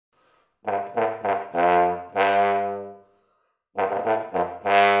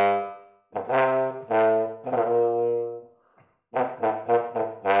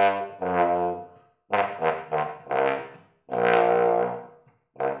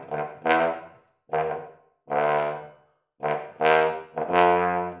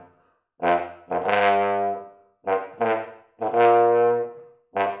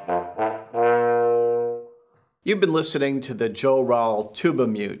You've been listening to the Jo-Ral Tuba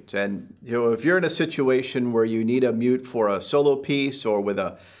Mute, and if you're in a situation where you need a mute for a solo piece or with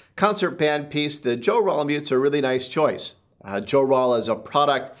a concert band piece, the Jo-Ral mute's a really nice choice. Jo-Ral as a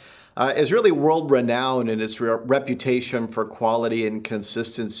product is really world-renowned in its reputation for quality and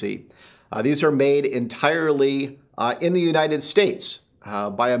consistency. These are made entirely in the United States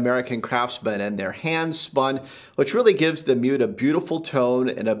by American craftsmen, and they're hand-spun, which really gives the mute a beautiful tone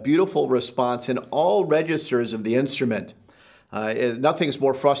and a beautiful response in all registers of the instrument. Nothing's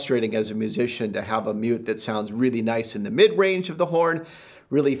more frustrating as a musician to have a mute that sounds really nice in the mid-range of the horn,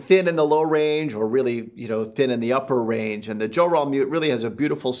 really thin in the low range, or really thin in the upper range. And the Jo-Ral mute really has a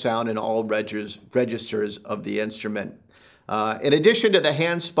beautiful sound in all registers of the instrument. In addition to the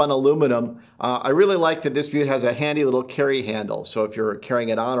hand-spun aluminum, I really like that this mute has a handy little carry handle. So if you're carrying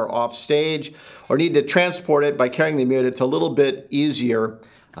it on or off stage or need to transport it by carrying the mute, it's a little bit easier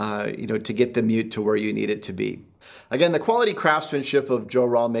to get the mute to where you need it to be. Again, the quality craftsmanship of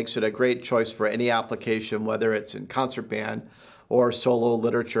Jo-Ral makes it a great choice for any application, whether it's in concert band or solo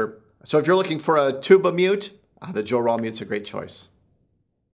literature. So if you're looking for a tuba mute, the Jo-Ral mute's a great choice.